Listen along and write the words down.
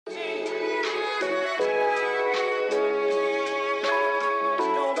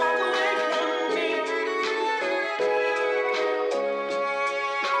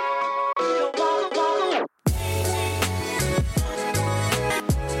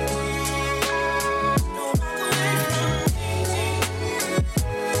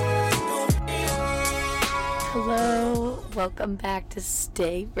Welcome back to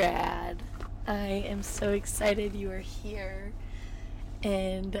Stay Rad. I am so excited you are here.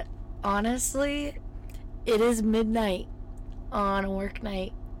 And honestly, it is midnight on a work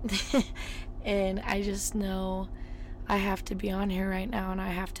night. And I just know I have to be on here right now and I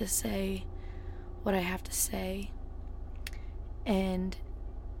have to say what I have to say. And,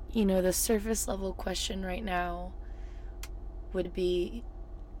 the surface level question right now would be,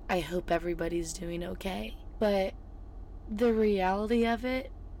 I hope everybody's doing okay. But the reality of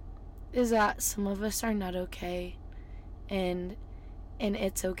it is that some of us are not okay, and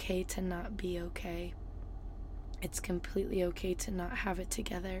it's okay to not be okay. It's completely okay to not have it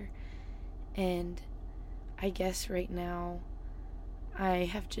together. And I guess right now I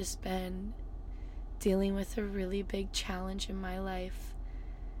have just been dealing with a really big challenge in my life,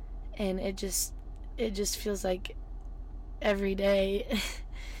 and it just feels like every day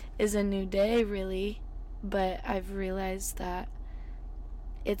is a new day, really. But I've realized that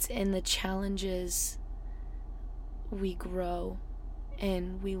it's in the challenges we grow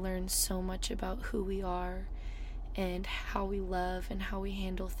and we learn so much about who we are and how we love and how we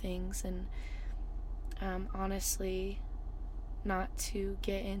handle things. And honestly, not to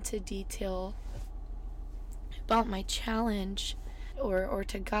get into detail about my challenge or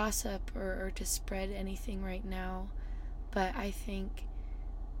to gossip or to spread anything right now, but I think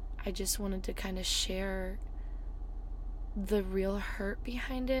I just wanted to kind of share the real hurt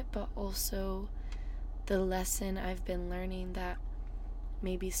behind it, but also the lesson I've been learning that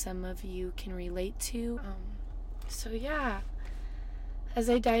maybe some of you can relate to. So yeah, as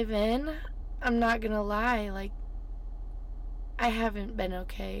I dive in, I'm not gonna lie, I haven't been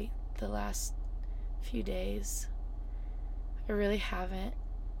okay the last few days. I really haven't.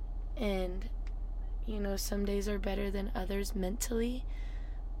 And some days are better than others mentally,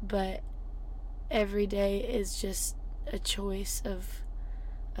 but every day is just a choice of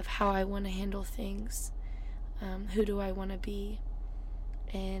how I want to handle things. Who do I want to be?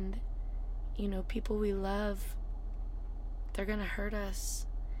 And people we love, they're gonna hurt us,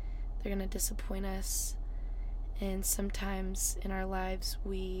 they're gonna disappoint us, and sometimes in our lives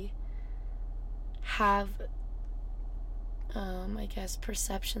we have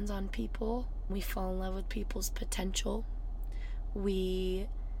perceptions on people. We fall in love with people's potential. We,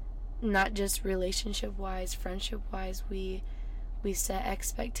 not just relationship wise, friendship wise, we set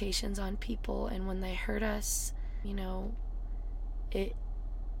expectations on people, and when they hurt us, it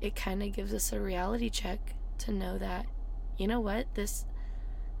kind of gives us a reality check to know that,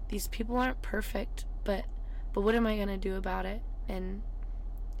 these people aren't perfect, but what am I gonna do about it? And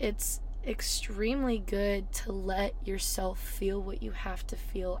it's extremely good to let yourself feel what you have to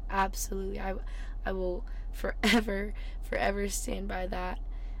feel. Absolutely. I will forever stand by that.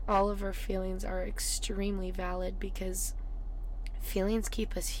 All of our feelings are extremely valid because feelings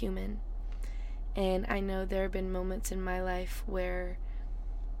keep us human. And I know there have been moments in my life where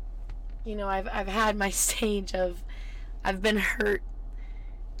I've had my stage of I've been hurt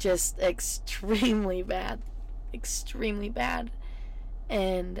just extremely bad.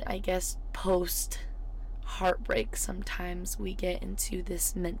 And I guess post heartbreak, sometimes we get into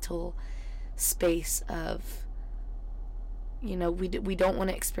this mental space of, we don't want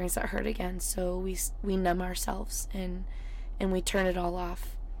to experience that hurt again, so we numb ourselves and we turn it all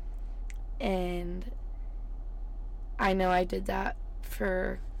off. And I know I did that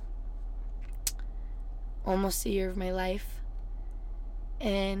for almost a year of my life,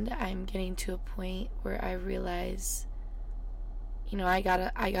 and I'm getting to a point where I realize, I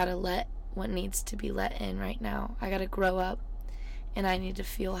gotta let what needs to be let in right now. I gotta grow up, and I need to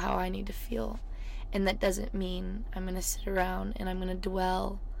feel how I need to feel. And that doesn't mean I'm gonna sit around and I'm gonna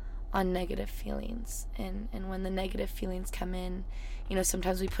dwell on negative feelings. And when the negative feelings come in,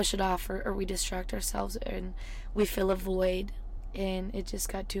 sometimes we push it off or we distract ourselves and we fill a void. And it just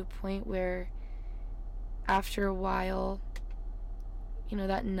got to a point where after a while,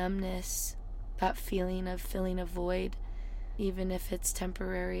 that numbness, that feeling of filling a void, even if it's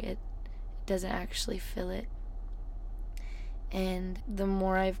temporary, it doesn't actually fill it. And the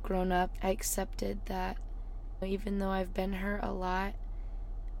more I've grown up, I accepted that even though I've been hurt a lot,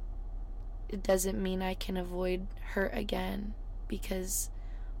 it doesn't mean I can avoid hurt again, because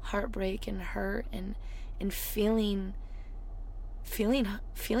heartbreak and hurt and feeling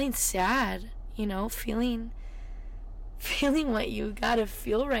sad, feeling what you gotta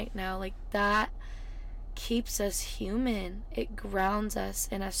feel right now, that keeps us human. It grounds us.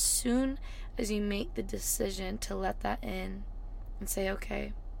 And as soon as you make the decision to let that in and say,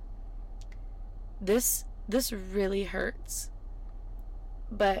 okay, this really hurts,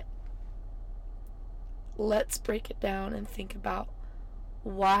 but let's break it down and think about,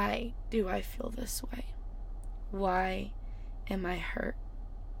 why do I feel this way? Why am I hurt?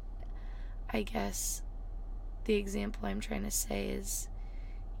 I guess the example I'm trying to say is,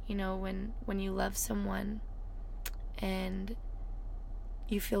 when you love someone and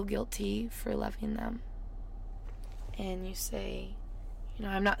you feel guilty for loving them, and you say,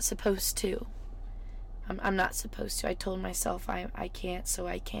 I'm not supposed to. I'm not supposed to. I told myself I can't, so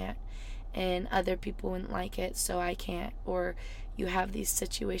I can't. And other people wouldn't like it, so I can't. Or you have these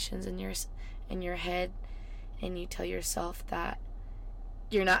situations in your head, and you tell yourself that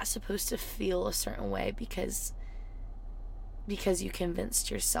you're not supposed to feel a certain way because you convinced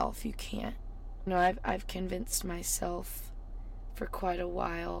yourself you can't. I've convinced myself for quite a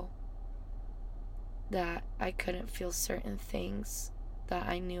while that I couldn't feel certain things that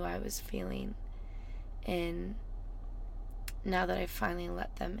I knew I was feeling. And now that I finally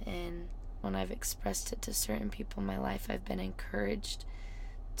let them in, when I've expressed it to certain people in my life, I've been encouraged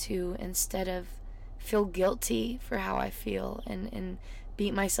to, instead of feel guilty for how I feel and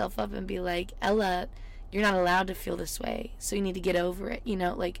beat myself up and be like, Ella, you're not allowed to feel this way, so you need to get over it.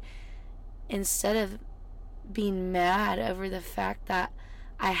 Instead of being mad over the fact that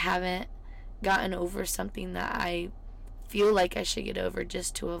I haven't gotten over something that I feel like I should get over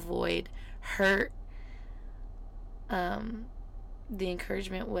just to avoid hurt, the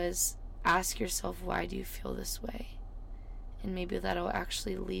encouragement was, ask yourself, why do you feel this way? And maybe that'll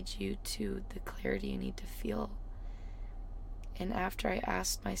actually lead you to the clarity you need to feel. And after I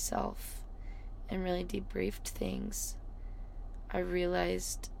asked myself and really debriefed things, I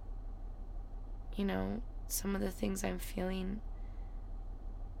realized, some of the things I'm feeling,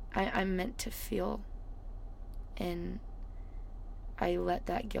 I'm meant to feel. And I let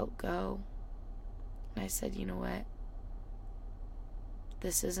that guilt go. And I said, you know what?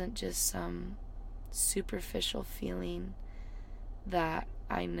 This isn't just some superficial feeling that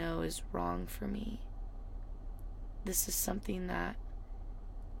I know is wrong for me. This is something that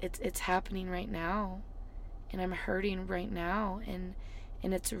it's happening right now, and I'm hurting right now, and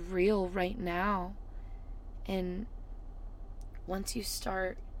it's real right now. And once you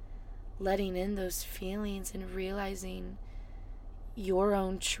start letting in those feelings and realizing your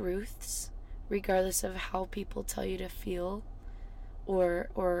own truths, regardless of how people tell you to feel,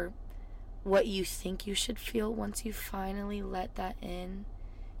 or what you think you should feel, once you finally let that in,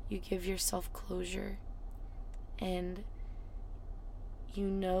 you give yourself closure. And you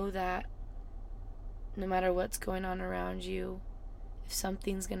know that no matter what's going on around you, if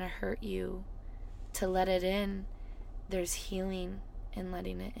something's gonna hurt you, to let it in, there's healing in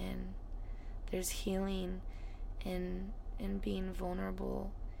letting it in. There's healing in being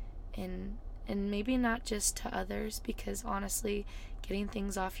vulnerable, and maybe not just to others, because honestly, getting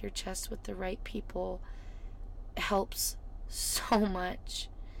things off your chest with the right people helps so much.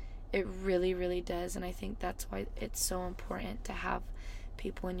 It really, really does. And I think that's why it's so important to have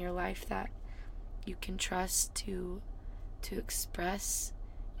people in your life that you can trust to express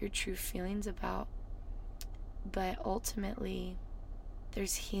your true feelings about. But ultimately,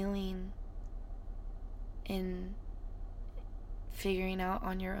 there's healing in figuring out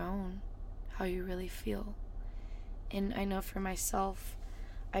on your own how you really feel. And I know for myself,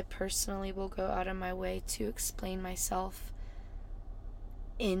 I personally will go out of my way to explain myself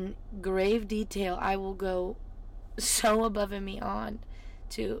in grave detail. I will go so above and beyond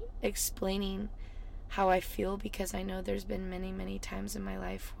to explaining how I feel, because I know there's been many, many times in my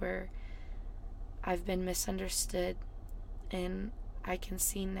life where I've been misunderstood, and I can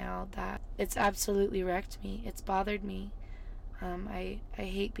see now that it's absolutely wrecked me. It's bothered me. I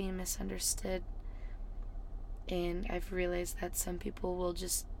hate being misunderstood, and I've realized that some people will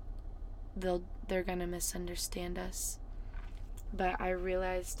just they're gonna misunderstand us. But I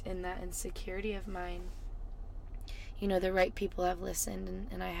realized in that insecurity of mine, the right people have listened,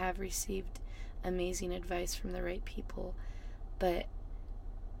 and I have received amazing advice from the right people, but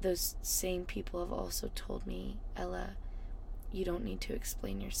those same people have also told me, Ella, you don't need to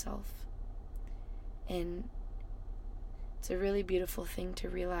explain yourself. And it's a really beautiful thing to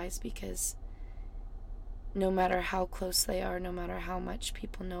realize, because no matter how close they are, no matter how much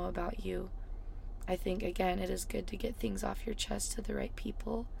people know about you, I think, again, it is good to get things off your chest to the right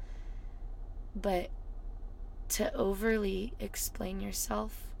people. But to overly explain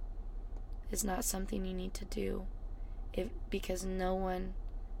yourself is not something you need to do, because no one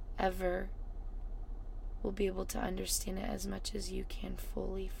ever will be able to understand it as much as you can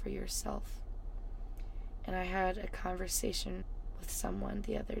fully for yourself. And I had a conversation with someone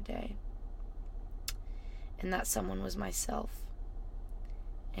the other day, and that someone was myself.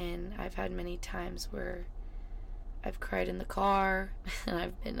 And I've had many times where I've cried in the car and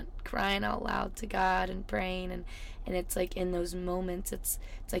I've been crying out loud to God and praying, and it's like in those moments it's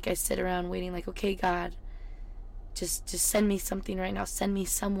like I sit around waiting, like, okay, God, just send me something right now, send me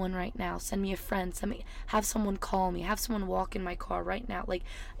someone right now, send me a friend, have someone call me, have someone walk in my car right now. Like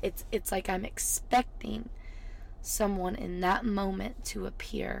it's like I'm expecting someone in that moment to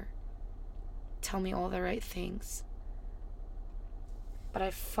appear, tell me all the right things. But I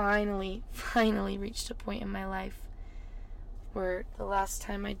finally reached a point in my life where the last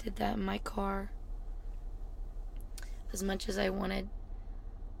time I did that in my car, as much as I wanted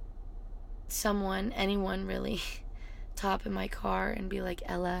someone, anyone really, to hop in my car and be like,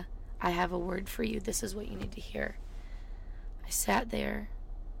 Ella, I have a word for you. This is what you need to hear. I sat there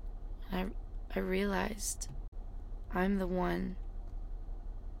and I realized I'm the one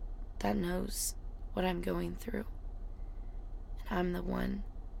that knows what I'm going through. And I'm the one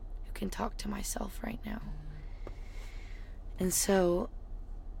who can talk to myself right now. And so,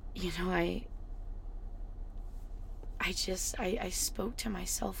 I spoke to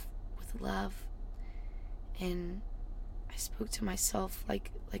myself with love, and I spoke to myself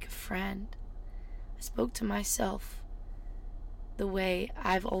like a friend. I spoke to myself the way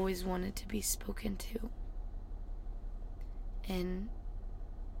I've always wanted to be spoken to. And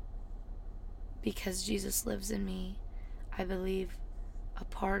because Jesus lives in me, I believe a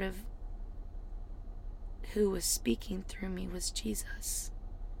part of who was speaking through me was Jesus.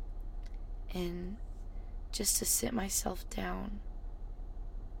 And just to sit myself down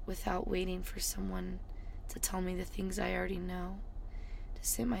without waiting for someone to tell me the things I already know, to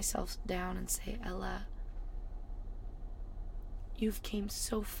sit myself down and say, Ella, you've came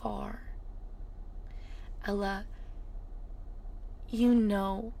so far. Ella, you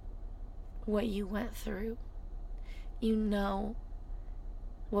know what you went through. You know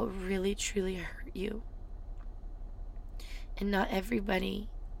what really truly hurt you. And not everybody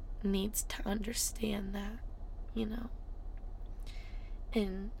needs to understand that,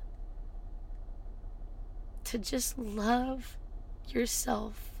 And to just love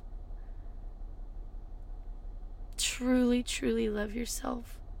yourself. Truly, truly love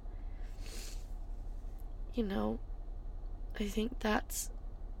yourself. I think that's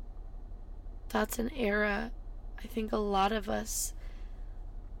an era I think a lot of us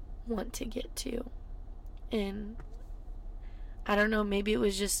want to get to. And I don't know, maybe it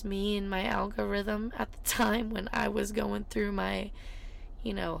was just me and my algorithm at the time when I was going through my,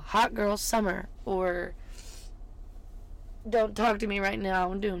 hot girl summer, or don't talk to me right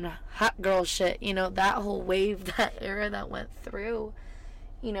now, I'm doing hot girl shit, that whole wave, that era that went through.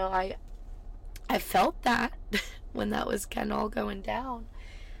 I felt that when that was kind of all going down.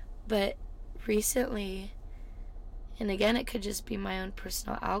 But recently, and again, it could just be my own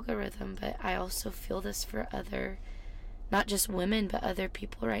personal algorithm, but I also feel this for other, not just women, but other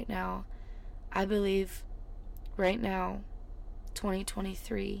people right now. I believe right now,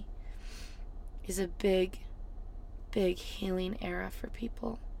 2023 is a big, big healing era for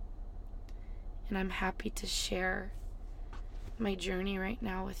people. And I'm happy to share my journey right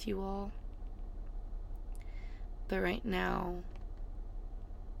now with you all. But right now,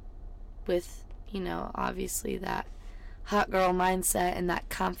 with, obviously that hot girl mindset and that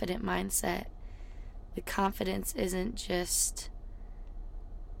confident mindset, the confidence isn't just,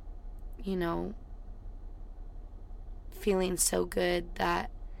 feeling so good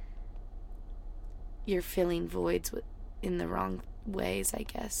that you're filling voids in the wrong ways, I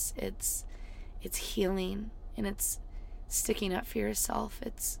guess. It's healing, and it's sticking up for yourself.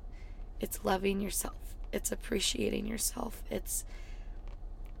 It's loving yourself. It's appreciating yourself. It's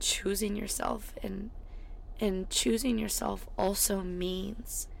choosing yourself, and choosing yourself also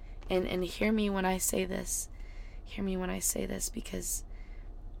means, and hear me when I say this, because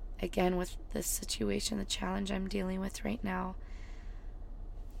again, with this situation, the challenge I'm dealing with right now,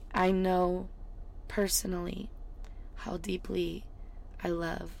 I know personally how deeply I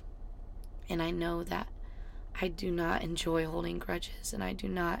love, and I know that I do not enjoy holding grudges, and I do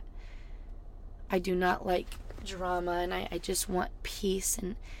not like drama, and I just want peace,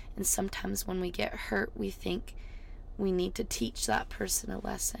 and sometimes when we get hurt, we think we need to teach that person a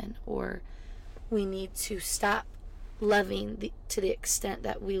lesson, or we need to stop loving to the extent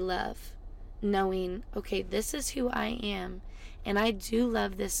that we love, knowing, okay, this is who I am, and I do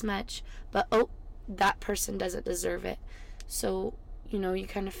love this much, but that person doesn't deserve it. So, you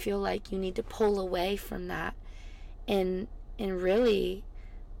kind of feel like you need to pull away from that, and really,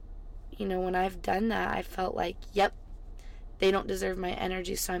 when I've done that, I felt like, yep, they don't deserve my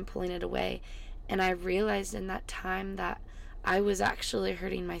energy, so I'm pulling it away. And I realized in that time that I was actually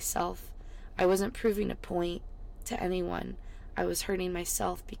hurting myself. I wasn't proving a point to anyone. I was hurting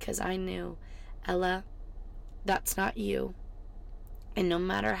myself because I knew, Ella, that's not you. And no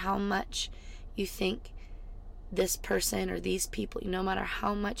matter how much you think this person or these people, no matter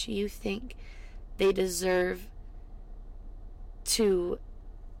how much you think they deserve to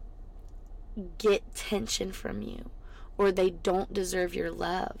get tension from you, or they don't deserve your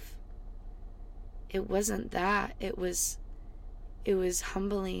love, it wasn't that. It was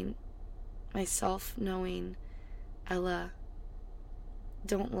humbling myself, knowing, Ella,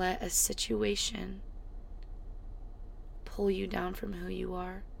 don't let a situation pull you down from who you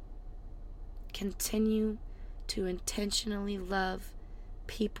are. Continue to intentionally love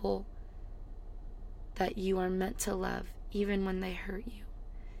people that you are meant to love, even when they hurt you.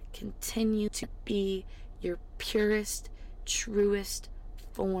 Continue to be your purest, truest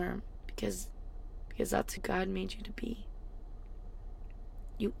form, because that's who God made you to be.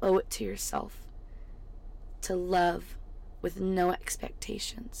 You owe it to yourself to love with no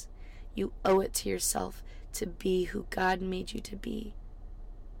expectations. You owe it to yourself to be who God made you to be.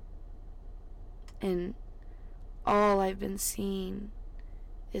 And all I've been seeing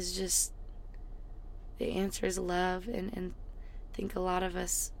is just the answer is love. And I think a lot of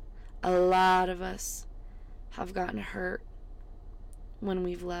us have gotten hurt when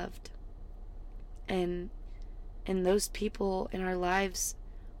we've loved. And those people in our lives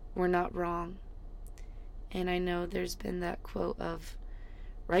were not wrong. And I know there's been that quote of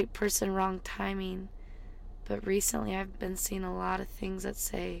right person, wrong timing. But recently I've been seeing a lot of things that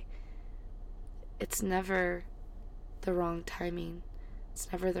say it's never the wrong timing. It's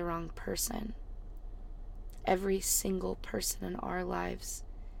never the wrong person. Every single person in our lives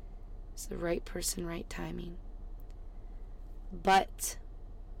is the right person, right timing. But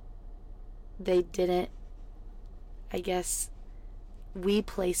they didn't, I guess, we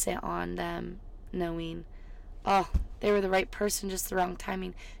place it on them knowing, oh, they were the right person, just the wrong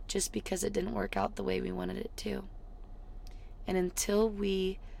timing, just because it didn't work out the way we wanted it to. And until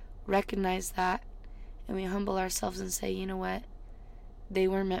we recognize that and we humble ourselves and say, you know what, they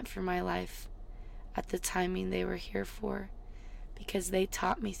were meant for my life at the timing they were here for, because they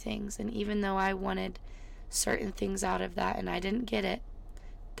taught me things. And even though I wanted certain things out of that and I didn't get it,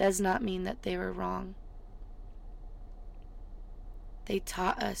 does not mean that they were wrong. They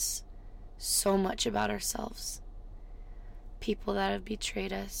taught us so much about ourselves. People that have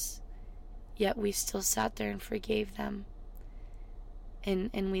betrayed us, yet we still sat there and forgave them.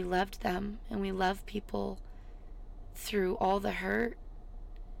 And we loved them, and we love people through all the hurt.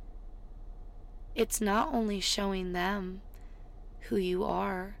 It's not only showing them who you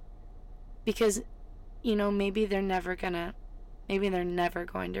are, because, maybe they're never going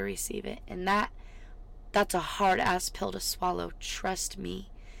to receive it. And that's a hard ass pill to swallow, trust me.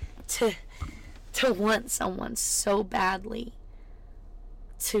 To want someone so badly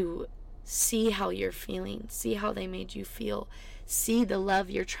to see how you're feeling, see how they made you feel, see the love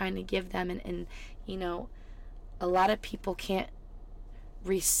you're trying to give them. And a lot of people can't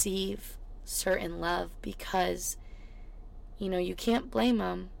receive certain love because, you can't blame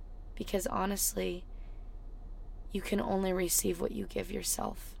them, because honestly, you can only receive what you give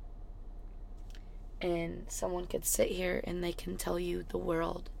yourself. And someone could sit here and they can tell you the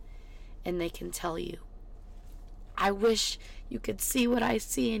world, and they can tell you, I wish you could see what I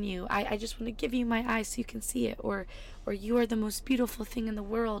see in you. I just want to give you my eyes so you can see it. Or you are the most beautiful thing in the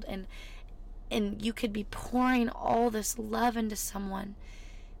world. And you could be pouring all this love into someone.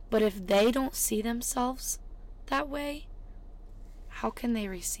 But if they don't see themselves that way, how can they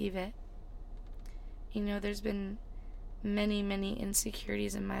receive it? There's been many, many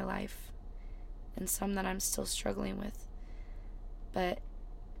insecurities in my life, and some that I'm still struggling with. But,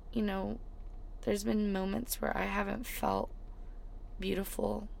 there's been moments where I haven't felt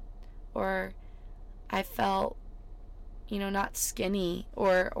beautiful, or I felt, not skinny,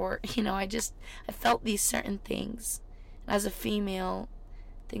 or I felt these certain things. As a female,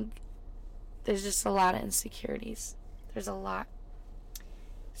 I think there's just a lot of insecurities. There's a lot,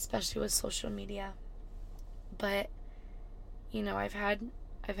 especially with social media. But, I've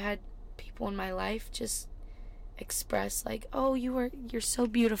had people in my life just express like, oh, you're so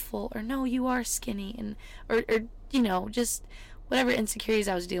beautiful, or no, you are skinny, and or just whatever insecurities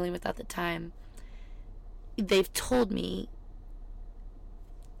I was dealing with at the time. They've told me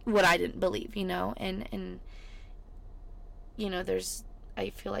what I didn't believe, and I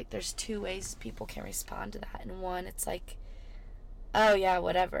feel like there's two ways people can respond to that. And one, it's like, oh yeah,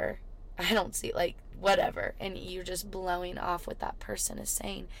 whatever, I don't see, like, whatever, and you're just blowing off what that person is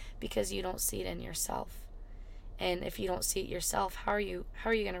saying because you don't see it in yourself. And if you don't see it yourself, how are you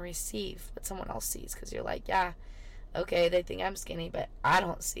going to receive what someone else sees? Because you're like, yeah, okay, they think I'm skinny, but I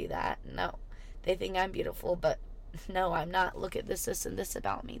don't see that. No. They think I'm beautiful, but no, I'm not. Look at this, and this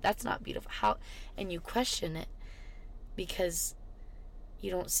about me. That's not beautiful. How? And you question it because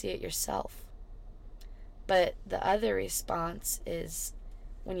you don't see it yourself. But the other response is,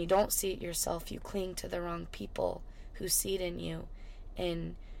 when you don't see it yourself, you cling to the wrong people who see it in you,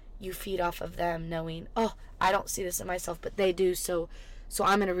 and you feed off of them, knowing, oh, I don't see this in myself, but they do, so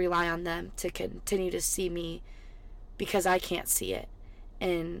I'm going to rely on them to continue to see me because I can't see it.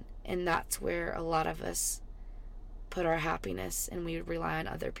 And that's where a lot of us put our happiness, and we rely on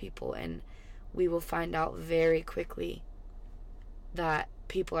other people, and we will find out very quickly that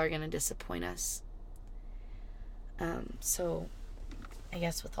people are going to disappoint us. So I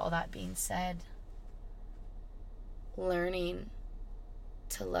guess with all that being said, learning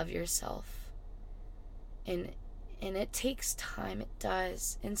to love yourself, and it takes time. It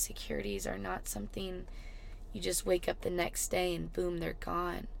does. Insecurities are not something you just wake up the next day and boom, they're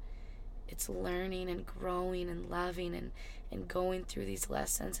gone. It's learning and growing and loving and going through these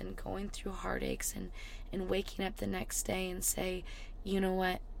lessons and going through heartaches and waking up the next day and say, you know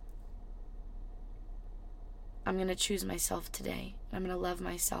what? I'm going to choose myself today. I'm going to love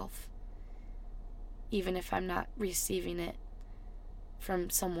myself, even if I'm not receiving it from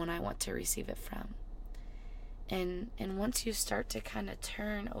someone I want to receive it from. And once you start to kind of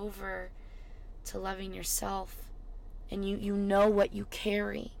turn over to loving yourself, and you know what you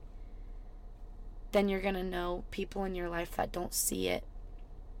carry, then you're going to know people in your life that don't see it.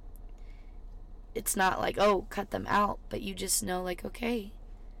 It's not like, oh, cut them out, but you just know, like, okay,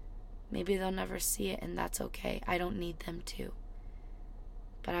 maybe they'll never see it, and that's okay. I don't need them to.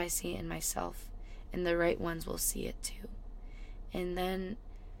 But I see it in myself, and the right ones will see it too. And then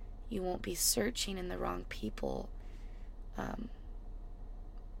you won't be searching in the wrong people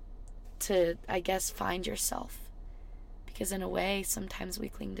to, I guess, find yourself. Because in a way, sometimes we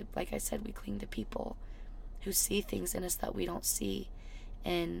cling to, like I said, we cling to people who see things in us that we don't see.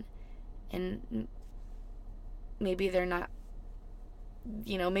 And maybe they're not,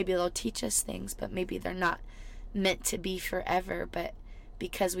 maybe they'll teach us things, but maybe they're not meant to be forever. But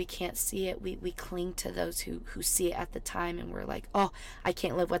because we can't see it, we cling to those who see it at the time, and we're like, oh, I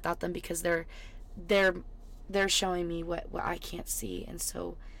can't live without them because they're showing me what I can't see. And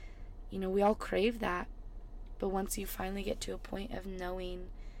so, we all crave that. But once you finally get to a point of knowing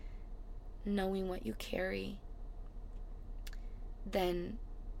what you carry, then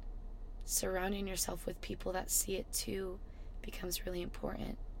surrounding yourself with people that see it too becomes really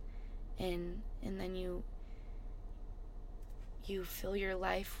important. And then you fill your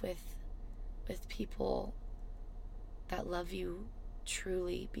life with people that love you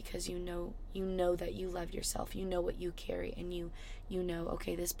truly, because you know that you love yourself. You know what you carry, and you know,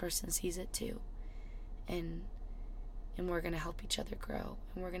 okay, this person sees it too. And we're going to help each other grow,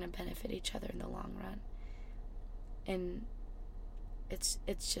 and we're going to benefit each other in the long run. And it's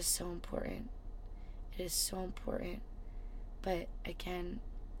just so important. It is so important. But again,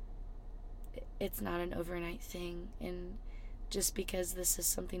 it's not an overnight thing. And just because this is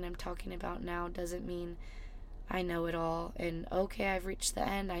something I'm talking about now doesn't mean I know it all. And okay, I've reached the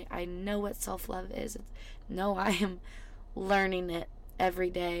end. I know what self-love is. No, I am learning it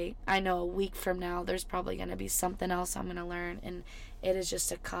every day. I know a week from now there's probably going to be something else I'm going to learn, and it is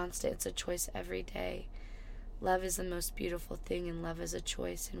just a constant. It's a choice every day. Love is the most beautiful thing, and love is a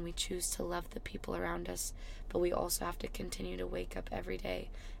choice, and we choose to love the people around us, but we also have to continue to wake up every day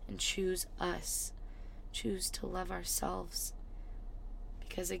and choose to love ourselves,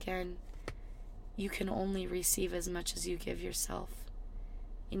 because again, you can only receive as much as you give yourself,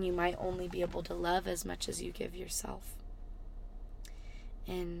 and you might only be able to love as much as you give yourself.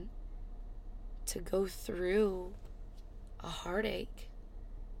 And to go through a heartache,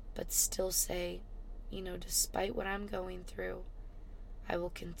 but still say, despite what I'm going through, I will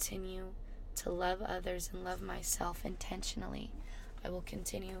continue to love others and love myself intentionally. I will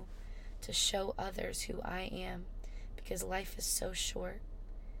continue to show others who I am, because life is so short.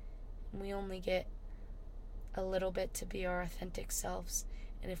 And we only get a little bit to be our authentic selves.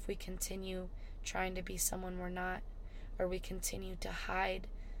 And if we continue trying to be someone we're not, or we continue to hide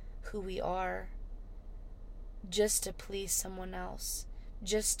who we are just to please someone else,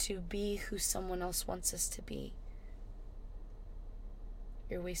 just to be who someone else wants us to be,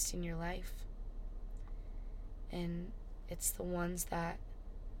 you're wasting your life. And it's the ones that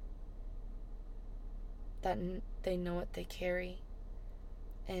they know what they carry,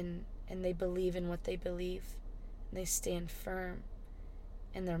 and they believe in what they believe, and they stand firm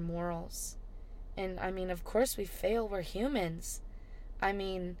in their morals, And I mean, of course we fail. We're humans. I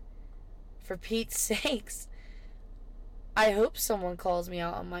mean, for Pete's sakes, I hope someone calls me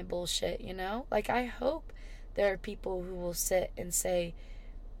out on my bullshit, you know? Like, I hope there are people who will sit and say,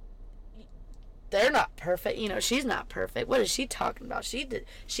 they're not perfect. You know, she's not perfect. What is she talking about? She did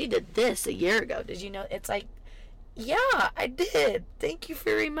this a year ago. Did you know? It's like, yeah, I did. Thank you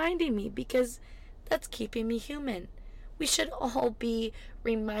for reminding me, because that's keeping me human. We should all be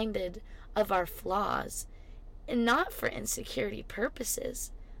reminded of our flaws, and not for insecurity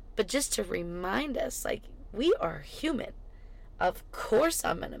purposes, but just to remind us, like, we are human. Of course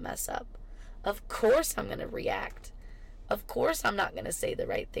I'm going to mess up. Of course I'm going to react. Of course I'm not going to say the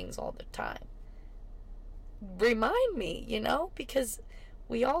right things all the time. Remind me, you know, because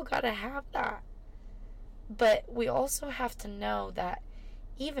we all got to have that. But we also have to know that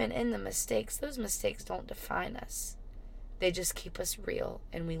even in the mistakes, those mistakes don't define us. They just keep us real,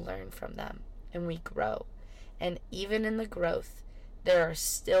 and we learn from them, and we grow. And even in the growth, there are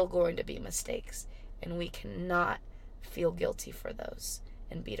still going to be mistakes, and we cannot feel guilty for those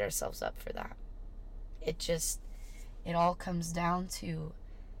and beat ourselves up for that. It all comes down to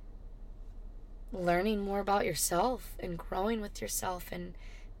learning more about yourself and growing with yourself and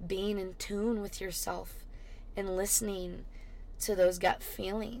being in tune with yourself and listening to those gut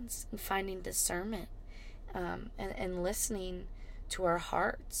feelings and finding discernment, and listening to our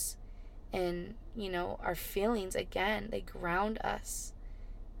hearts. And, you know, our feelings, again, they ground us.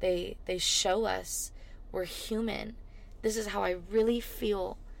 They show us we're human. This is how I really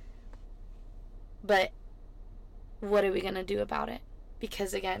feel. But what are we going to do about it?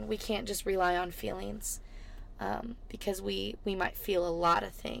 Because, again, we can't just rely on feelings, because we might feel a lot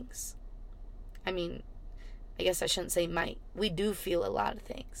of things. I mean, I guess I shouldn't say might. We do feel a lot of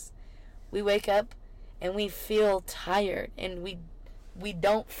things. We wake up and we feel tired, and we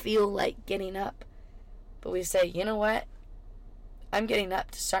don't feel like getting up. But we say, you know what? I'm getting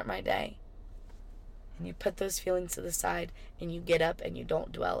up to start my day. And you put those feelings to the side, and you get up, and you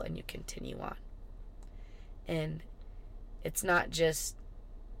don't dwell, and you continue on. And it's not just,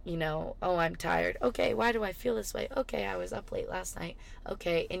 you know, oh, I'm tired. Okay, why do I feel this way? Okay, I was up late last night.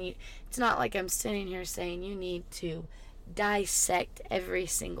 Okay, and it's not like I'm sitting here saying you need to dissect every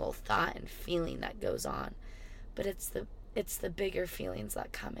single thought and feeling that goes on. But it's the bigger feelings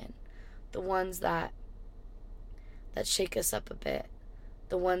that come in. The ones that shake us up a bit.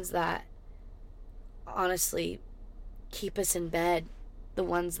 The ones that honestly keep us in bed. The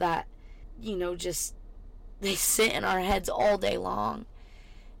ones that, you know, just, they sit in our heads all day long.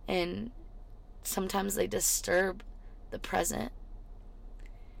 And sometimes they disturb the present.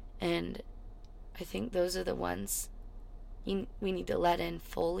 And I think those are the ones we need to let in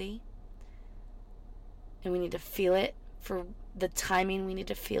fully. And we need to feel it for the timing we need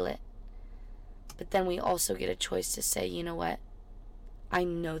to feel it. But then we also get a choice to say, you know what? I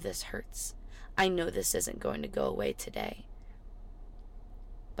know this hurts. I know this isn't going to go away today.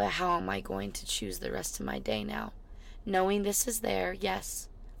 But how am I going to choose the rest of my day now? Knowing this is there, yes,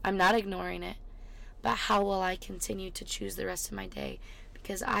 I'm not ignoring it. But how will I continue to choose the rest of my day?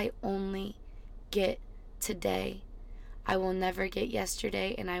 Because I only get today. I will never get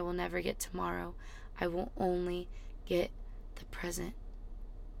yesterday, and I will never get tomorrow. I will only get the present.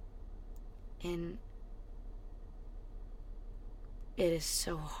 And it is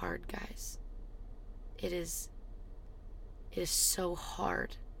so hard, guys. It is so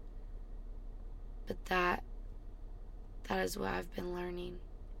hard. But that is what I've been learning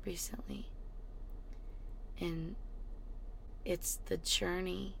recently. And it's the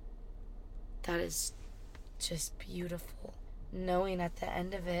journey that is just beautiful. Knowing at the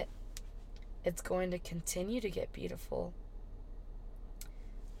end of it, it's going to continue to get beautiful.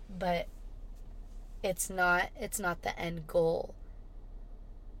 But it's not the end goal.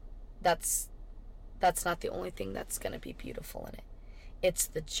 That's not the only thing that's going to be beautiful in it. It's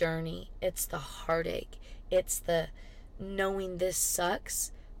the journey. It's the heartache. It's the knowing this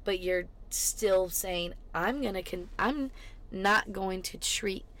sucks, but you're still saying, I'm not going to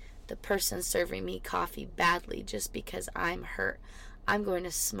treat the person serving me coffee badly just because I'm hurt. I'm going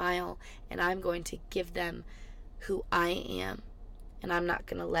to smile, and I'm going to give them who I am. And I'm not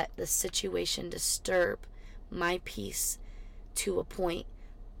going to let the situation disturb my peace to a point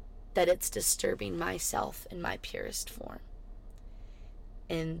that it's disturbing myself in my purest form.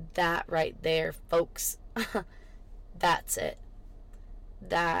 And that right there, folks, that's it.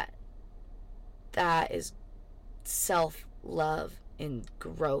 That is self-love and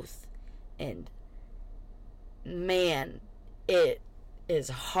growth. And man, it is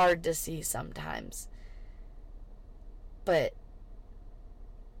hard to see sometimes. But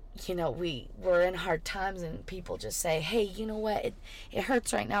we're in hard times and people just say, hey, you know what, it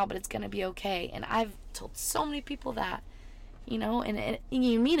hurts right now, but it's going to be okay. And I've told so many people that, and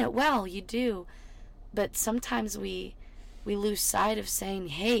you mean it well, you do. But sometimes we lose sight of saying,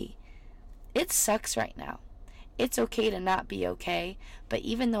 hey, it sucks right now. It's okay to not be okay. But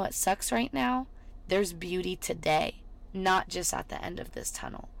even though it sucks right now, there's beauty today, not just at the end of this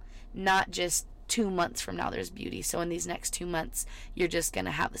tunnel, not just 2 months from now there's beauty. So in these next 2 months, you're just going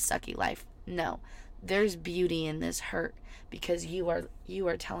to have a sucky life. No, there's beauty in this hurt because you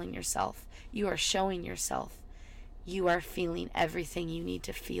are telling yourself, you are showing yourself, you are feeling everything you need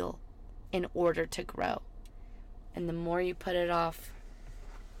to feel in order to grow. And the more you put it off,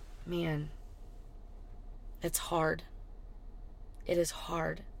 man, it's hard. It is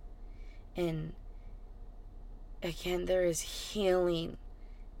hard. And again, there is healing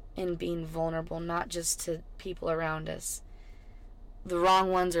in being vulnerable, not just to people around us, the wrong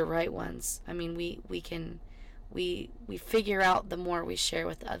ones or right ones. I mean, we figure out the more we share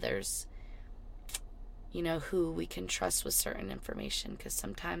with others, who we can trust with certain information, because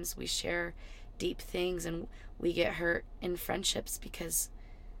sometimes we share deep things and we get hurt in friendships because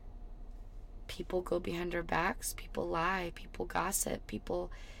people go behind our backs, people lie, people gossip,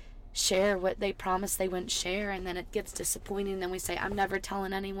 people share what they promised they wouldn't share, and then it gets disappointing. Then we say, I'm never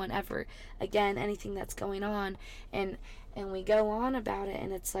telling anyone ever again anything that's going on, and we go on about it,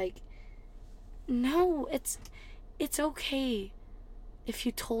 and it's like, no, it's okay if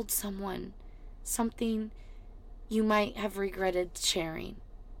you told someone something you might have regretted sharing,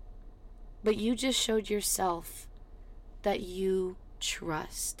 but you just showed yourself that you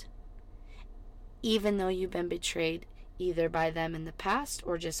trust, even though you've been betrayed either by them in the past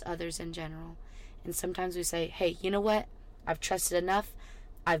or just others in general. And sometimes we say, hey, you know what? I've trusted enough.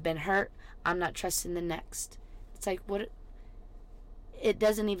 I've been hurt. I'm not trusting the next. It's like, what? It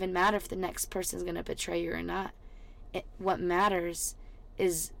doesn't even matter if the next person's going to betray you or not. What matters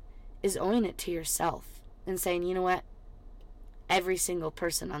is owning it to yourself and saying, you know what? Every single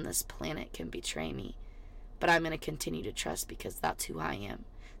person on this planet can betray me, but I'm going to continue to trust because that's who I am.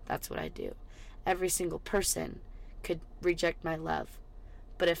 That's what I do. Every single person could reject my love,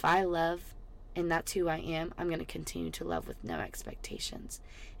 but if I love and that's who I am, I'm going to continue to love with no expectations.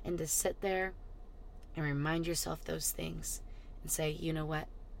 And to sit there and remind yourself those things and say, you know what,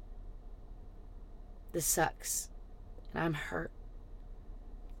 this sucks and I'm hurt,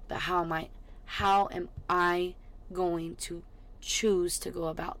 but how am I going to choose to go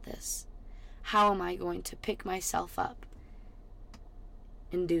about this? How am I going to pick myself up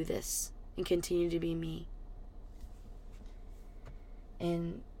and do this and continue to be me?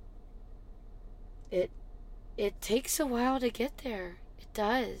 And it takes a while to get there. It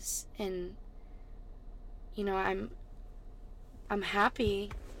does. And I'm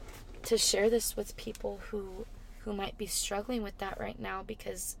happy to share this with people who might be struggling with that right now,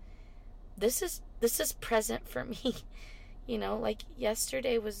 because this is present for me. Like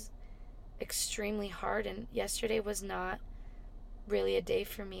yesterday was extremely hard, and yesterday was not really a day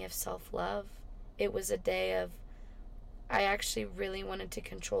for me of self-love. It was a day of, I actually really wanted to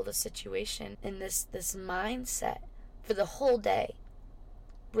control the situation, and this mindset for the whole day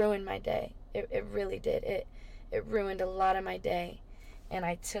ruined my day. It really did. It ruined a lot of my day, and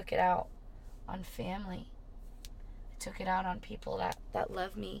I took it out on family. I took it out on people that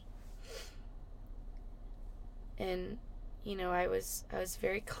love me. And I was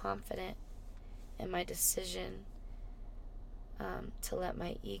very confident in my decision to let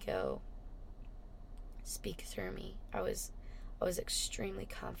my ego speak through me. I was extremely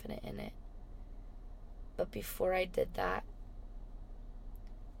confident in it. But before I did that,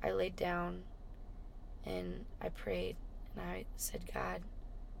 I laid down and I prayed and I said, God,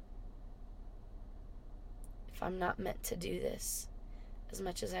 if I'm not meant to do this as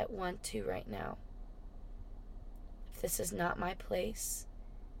much as I want to right now, if this is not my place,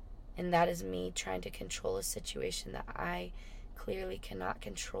 and that is me trying to control a situation that I clearly cannot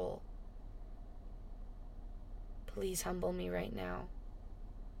control, please humble me right now.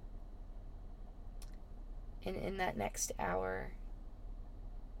 And in that next hour,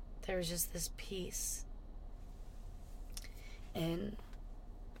 there was just this peace. And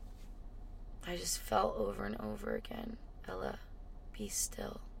I just felt over and over again, Ella, be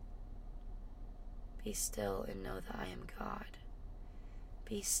still. Be still and know that I am God.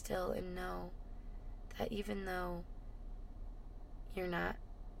 Be still and know that even though you're not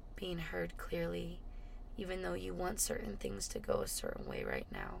being heard clearly, even though you want certain things to go a certain way right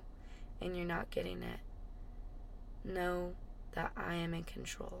now and you're not getting it, know that I am in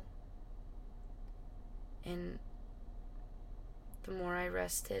control. And the more I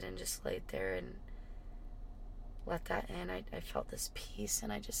rested and just laid there and let that in, I felt this peace,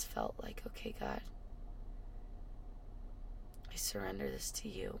 and I just felt like, okay, God, I surrender this to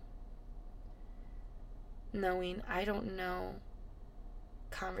you. Knowing I don't know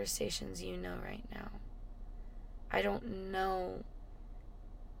conversations you know right now. I don't know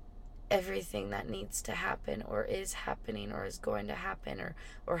everything that needs to happen or is happening or is going to happen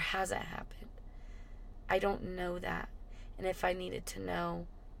or hasn't happened. I don't know that. And if I needed to know,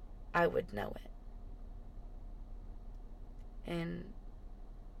 I would know it. And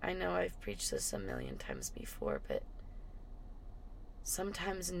I know I've preached this a million times before, but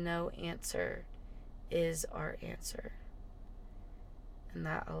sometimes no answer is our answer. And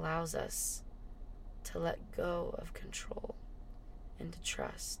that allows us to let go of control and to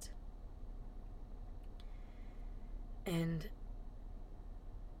trust. And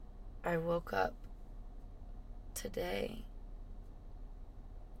I woke up today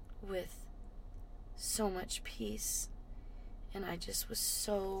with so much peace, and I just was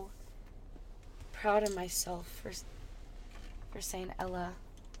so proud of myself for saying, Ella,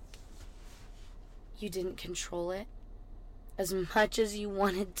 you didn't control it as much as you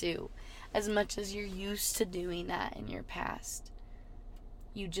wanted to, as much as you're used to doing that in your past.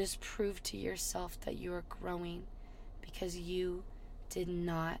 You just proved to yourself that you are growing because you did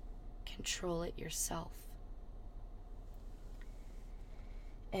not control it yourself.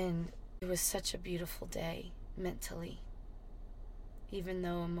 And it was such a beautiful day mentally, even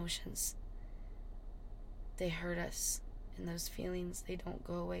though emotions, they hurt us, and those feelings, they don't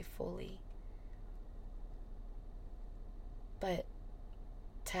go away fully. But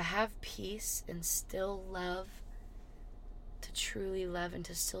to have peace and still love, to truly love and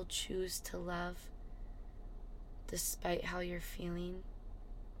to still choose to love despite how you're feeling,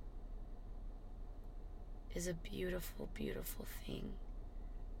 is a beautiful, beautiful thing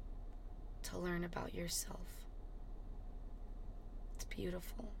to learn about yourself. It's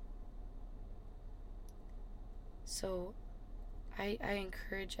beautiful. So I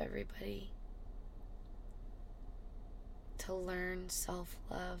encourage everybody to learn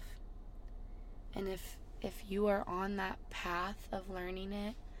self-love. And if you are on that path of learning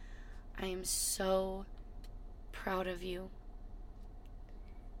it, I am so proud of you.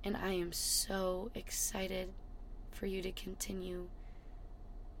 And I am so excited for you to continue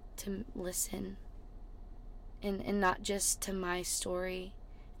to listen. And not just to my story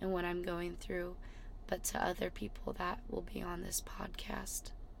and what I'm going through, but to other people that will be on this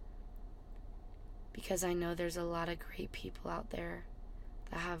podcast. Because I know there's a lot of great people out there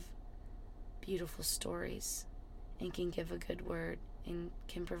that have beautiful stories and can give a good word and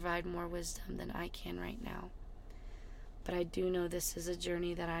can provide more wisdom than I can right now. But I do know this is a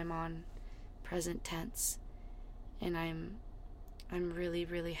journey that I'm on, present tense, and I'm really,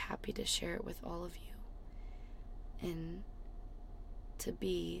 really happy to share it with all of you and to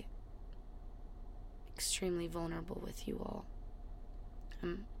be extremely vulnerable with you all.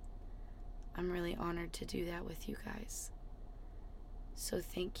 I'm really honored to do that with you guys. So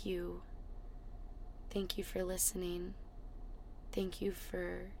thank you. Thank you for listening. Thank you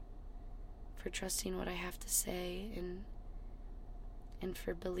for trusting what I have to say and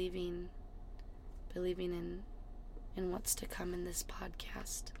for believing in what's to come in this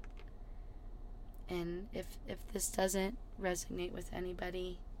podcast. And if this doesn't resonate with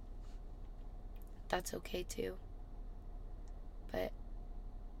anybody, that's okay too. But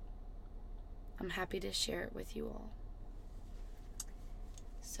I'm happy to share it with you all.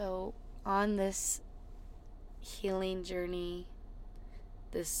 So on this healing journey,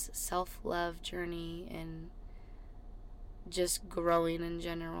 this self-love journey, and just growing in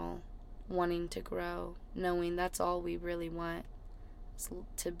general, wanting to grow, knowing that's all we really want, is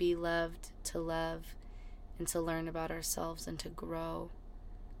to be loved, to love, and to learn about ourselves and to grow.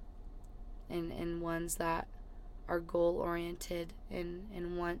 And ones that are goal-oriented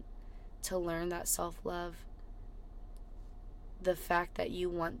and want to learn that self-love, the fact that you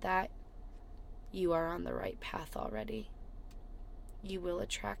want that, you are on the right path already. You will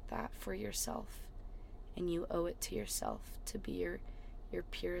attract that for yourself, and you owe it to yourself to be your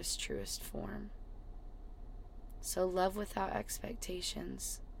purest, truest form. So love without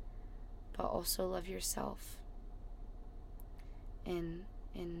expectations, but also love yourself, and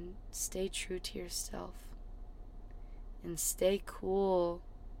stay true to yourself, and stay cool,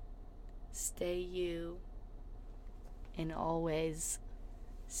 stay you, and always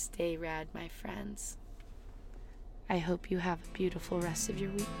stay rad, my friends. I hope you have a beautiful rest of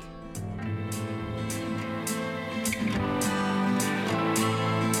your week.